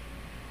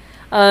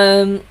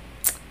 What's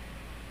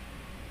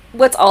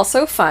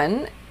also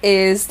fun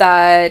is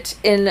that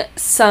in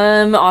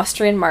some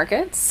Austrian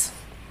markets,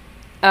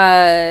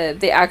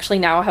 they actually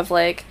now have,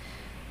 like,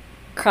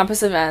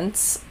 Krampus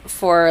events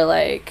for,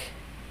 like,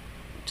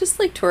 just,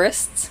 like,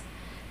 tourists.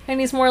 And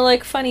he's more,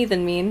 like, funny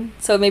than mean.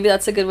 So maybe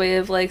that's a good way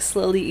of, like,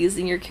 slowly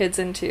easing your kids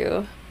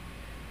into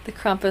the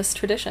Krampus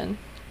tradition.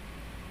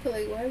 But,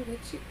 like, why would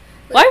you?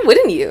 Like, why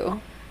wouldn't you?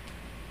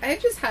 I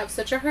just have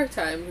such a hard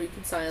time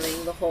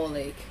reconciling the whole,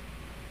 like,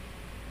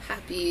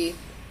 happy...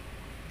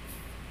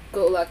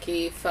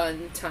 go-lucky,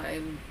 fun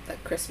time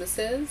that Christmas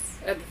is,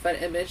 and the fun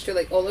image to,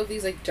 like, all of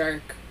these, like,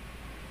 dark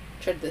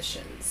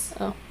traditions.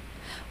 Oh.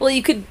 Well,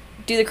 you could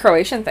do the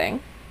Croatian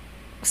thing.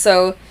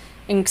 So,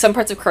 in some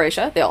parts of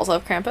Croatia, they also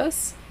have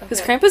Krampus.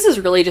 Because Krampus is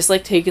really just,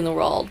 like, taking the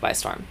world by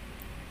storm.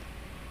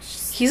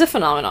 He's a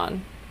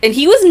phenomenon. And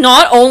he was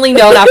not only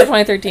known after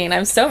 2013.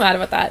 I'm so mad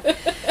about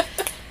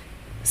that.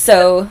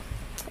 So,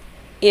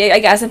 I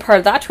guess in part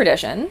of that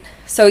tradition,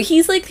 so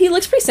he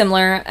looks pretty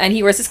similar, and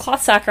he wears his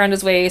cloth sack around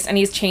his waist, and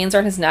he has chains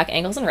around his neck,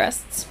 ankles, and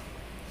wrists.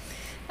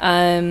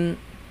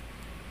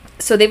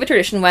 So they have a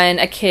tradition when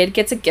a kid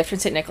gets a gift from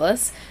St.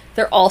 Nicholas,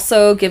 they're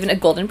also given a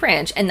golden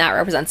branch, and that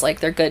represents, like,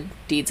 their good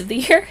deeds of the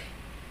year.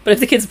 But if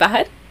the kid's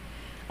bad,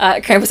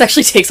 Krampus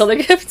actually takes all their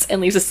gifts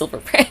and leaves a silver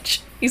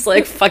branch. He's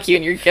like, fuck you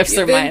and your gifts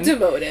are mine.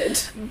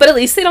 Demoted. But at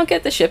least they don't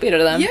get the shit beat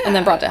out of them and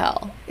then brought to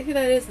hell.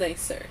 That is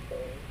nicer.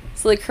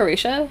 So, like,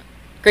 Croatia,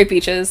 great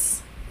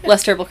beaches,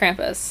 less terrible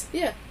Krampus.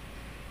 Yeah.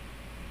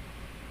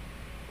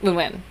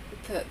 Win-win.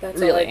 That's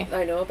really all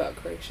I know about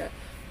Croatia.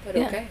 But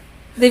okay.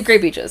 They have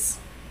great beaches.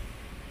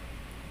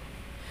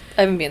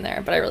 I haven't been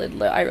there, but I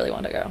really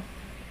want to go.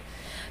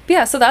 But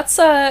yeah, so that's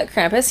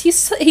Krampus.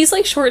 He's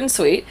like short and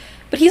sweet,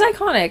 but he's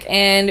iconic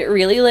and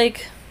really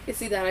like. Is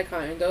he that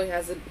iconic though?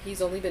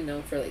 He's only been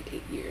known for like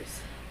 8 years.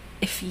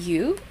 If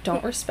you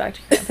don't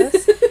respect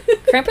Krampus,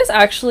 Krampus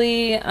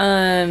actually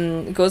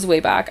goes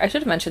way back. I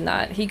should have mentioned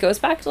that. He goes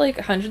back to like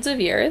hundreds of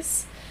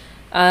years.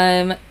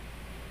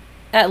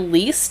 At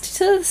least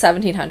to the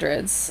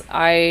 1700s.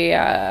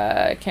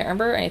 I can't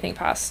remember anything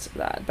past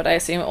that, but I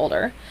assume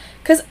older.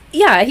 Because,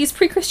 yeah, he's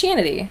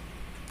pre-Christianity.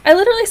 I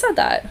literally said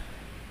that.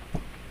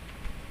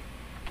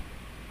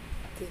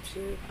 Did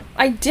you?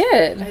 I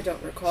did. I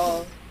don't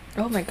recall.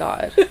 Oh my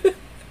god.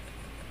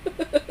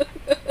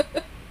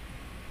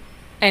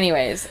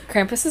 Anyways,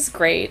 Krampus is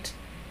great.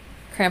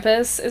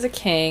 Krampus is a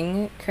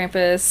king.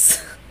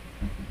 Krampus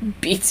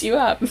beats you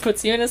up and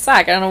puts you in a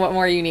sack. I don't know what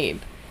more you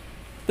need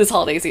this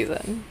holiday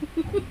season.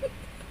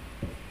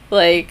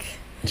 Like,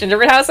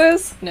 gingerbread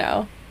houses?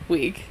 No.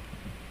 Weak.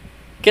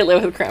 Get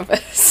lit with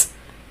Krampus.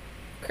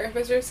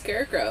 Krampus or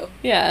Scarecrow?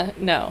 Yeah,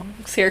 no.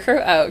 Scarecrow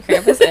out,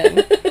 Krampus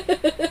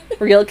in.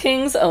 Real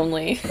kings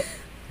only.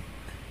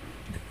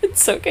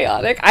 It's so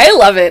chaotic. I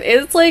love it.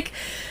 It's like,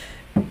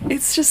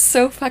 it's just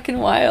so fucking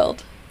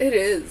wild. It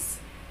is.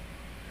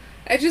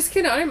 I just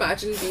cannot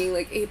imagine being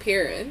like a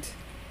parent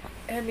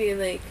and being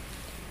like,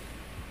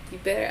 you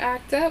better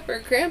act up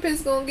or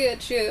Krampus gonna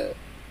get you.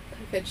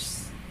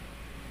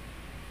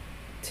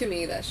 To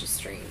me, that's just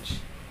strange.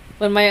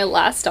 When my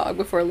last dog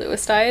before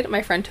Lewis died,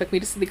 my friend took me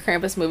to see the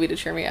Krampus movie to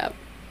cheer me up.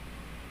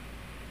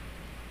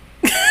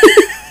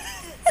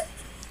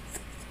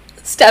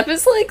 Steph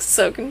is like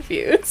so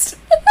confused.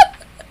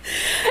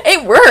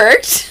 It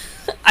worked.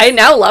 I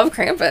now love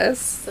Krampus.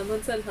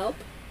 Someone said help.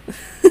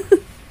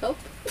 Help.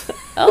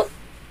 Help.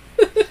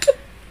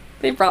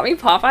 They brought me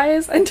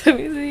Popeyes and took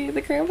me to see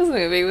the Krampus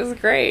movie. It was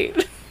great.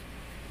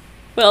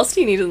 What else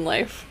do you need in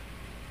life?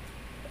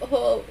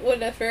 Well,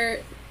 whenever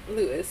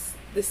Lewis,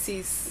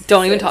 deceased,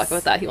 don't even talk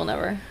about that. He will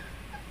never.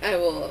 I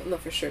will. No,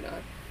 for sure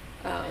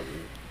not.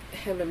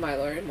 Him and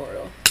Milo are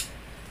immortal.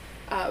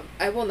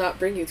 I will not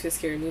bring you to a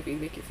scary movie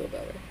and make you feel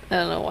better. I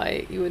don't know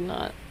why you would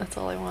not. That's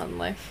all I want in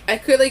life. I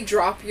could like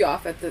drop you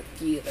off at the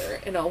theater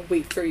and I'll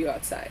wait for you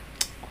outside.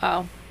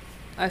 Wow.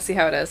 I see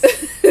how it is.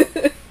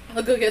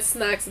 I'll go get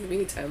snacks in the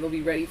meantime. They'll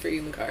be ready for you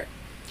in the car.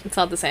 It's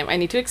not the same. I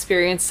need to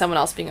experience someone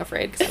else being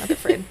afraid because I'm not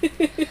afraid.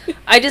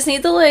 I just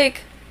need the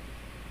like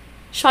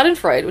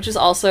Schadenfreude, which is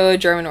also a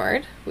German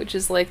word, which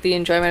is like the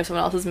enjoyment of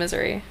someone else's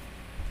misery.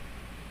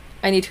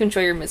 I need to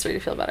enjoy your misery to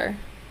feel better.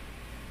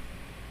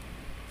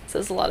 It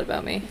says a lot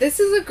about me. This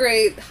is a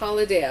great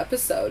holiday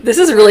episode. This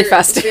is really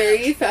festive.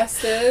 Very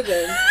festive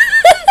and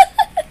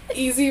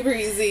easy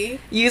breezy.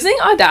 Using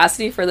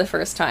Audacity for the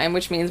first time,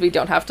 which means we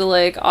don't have to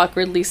like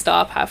awkwardly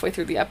stop halfway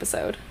through the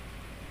episode.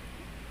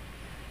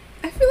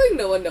 I feel like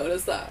no one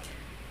noticed that.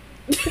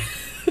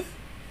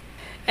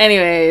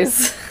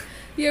 Anyways.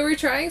 Yeah, we're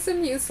trying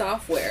some new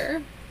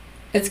software.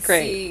 It's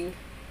great.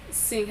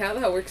 Seeing how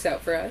that works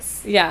out for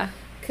us. Yeah.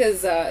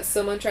 Because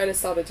someone tried to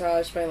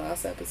sabotage my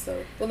last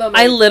episode. Well, no,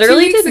 I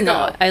literally did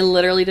not. I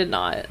literally did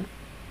not.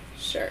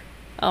 Sure.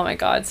 Oh my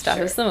god, Steph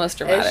is the most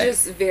dramatic.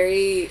 It's just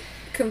very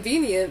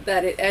convenient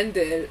that it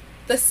ended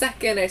the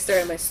second I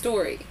started my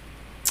story.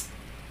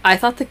 I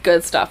thought the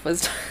good stuff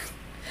was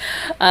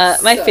done.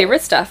 My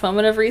favorite Steph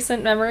moment of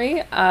recent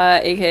memory,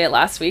 aka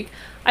last week,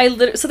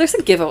 so there's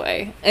a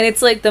giveaway, and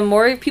it's like the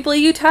more people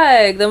you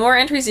tag, the more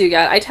entries you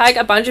get. I tag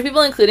a bunch of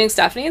people, including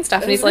Stephanie, and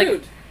Stephanie's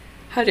like,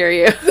 how dare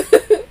you?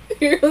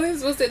 You're only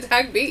supposed to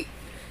tag me.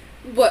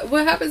 What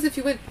happens if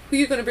you win? Who are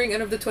you going to bring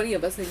out of the 20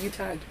 of us that you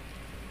tagged?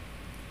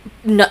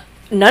 No,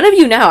 none of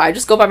you now. I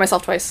just go by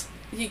myself twice.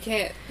 You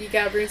can't. You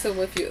gotta bring someone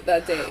with you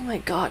that day. Oh my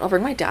god, I'll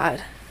bring my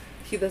dad.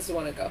 He doesn't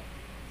want to go.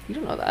 You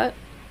don't know that.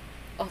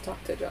 I'll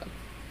talk to John.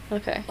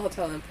 Okay. I'll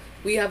tell him.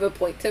 We have a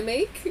point to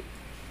make.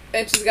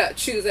 And she's got to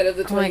choose out of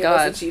the 20 of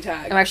us that she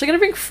tagged. I'm actually going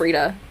to bring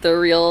Frida, the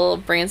real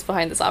brains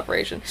behind this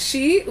operation.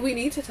 We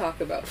need to talk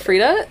about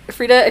her.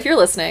 Frida, if you're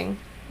listening,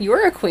 you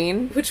are a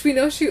queen. Which we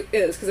know she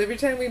is, because every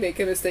time we make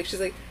a mistake, she's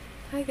like,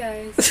 hi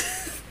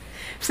guys.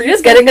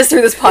 Frida's getting us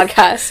through this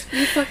podcast.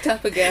 You fucked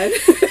up again.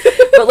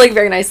 But like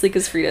very nicely,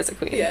 because Frida's a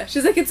queen. Yeah,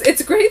 she's like,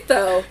 it's great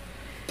though,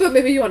 but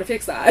maybe you want to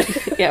fix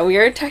that. Yeah, we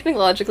are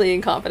technologically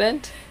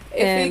incompetent.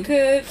 If we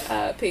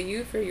could pay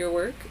you for your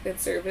work and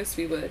service,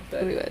 we would.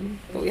 But we would.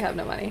 But we have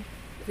no money.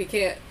 We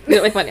can't. We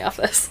don't make money off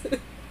this.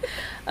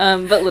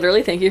 But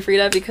literally, thank you,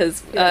 Frida,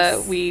 because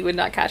Yes. we would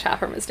not catch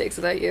half our mistakes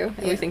without you,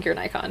 and we Yeah. think you're an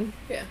icon.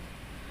 Yeah.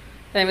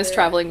 And I miss Yeah.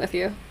 traveling with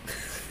you.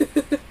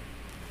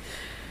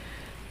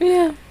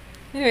 Yeah.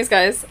 Anyways,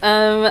 guys,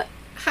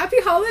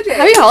 Happy holidays.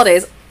 happy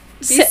holidays.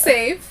 Be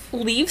safe.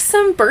 Leave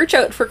some birch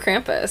out for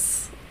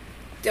Krampus.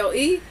 Don't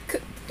eat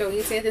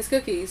Santa's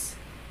cookies.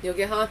 You'll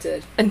get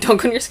haunted. And don't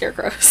go near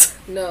scarecrows.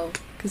 No.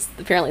 Because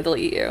apparently they'll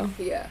eat you.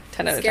 Yeah.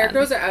 10 out of 10.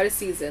 Scarecrows are out of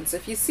season, so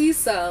if you see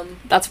some,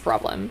 That's a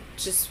problem.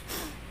 just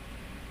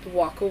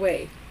walk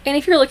away. And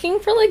if you're looking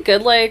for, like,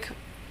 good, like,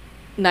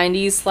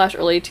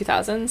 90s/early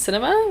 2000s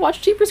cinema,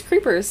 watch Jeepers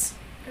Creepers.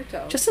 Or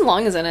don't. Justin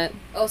Long is in it.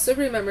 Also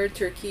remember,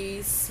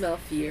 turkeys smell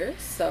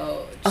fierce,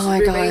 so just Oh my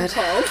remain God.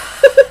 calm.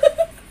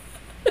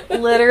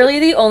 Literally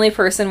the only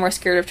person more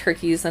scared of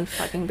turkeys than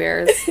fucking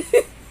bears.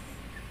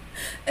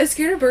 I'm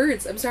scared of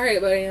birds. I'm sorry,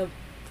 but I am.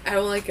 I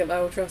don't like them. I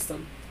don't trust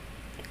them.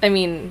 I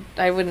mean,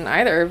 I wouldn't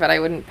either, but I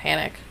wouldn't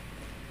panic.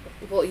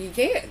 Well, you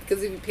can't,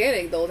 because if you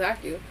panic, they'll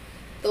attack you.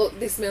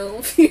 They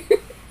smell fear.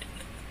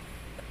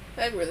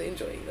 I'm really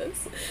enjoying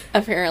this.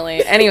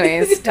 Apparently.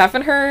 Anyways, Duff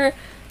and her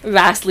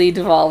vastly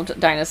devolved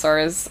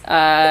dinosaurs.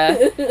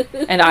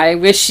 And I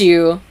wish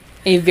you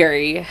a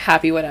very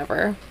happy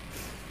whatever.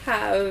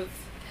 Have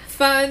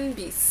fun,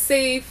 be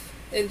safe,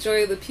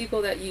 enjoy the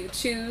people that you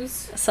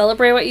choose.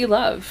 Celebrate what you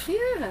love.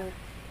 Yeah.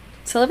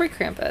 Celebrate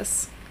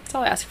Krampus. That's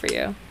all I ask for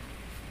you.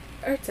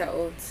 Or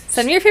don't.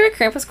 Send me your favorite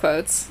Krampus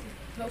quotes.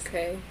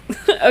 Okay.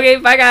 Okay,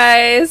 bye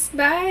guys.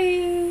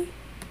 Bye.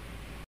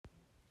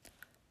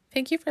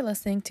 Thank you for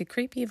listening to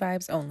Creepy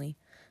Vibes Only.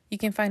 You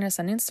can find us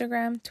on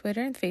Instagram,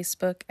 Twitter, and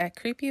Facebook at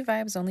Creepy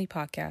Vibes Only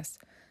Podcast.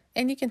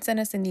 And you can send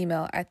us an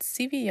email at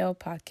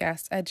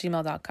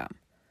cvopodcast@gmail.com.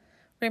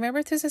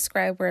 Remember to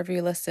subscribe wherever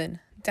you listen,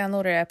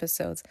 download our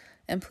episodes,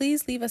 and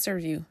please leave us a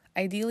review,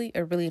 ideally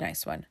a really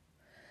nice one.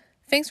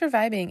 Thanks for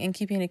vibing and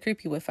keeping it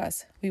creepy with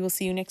us. We will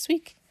see you next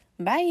week.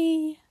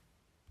 Bye!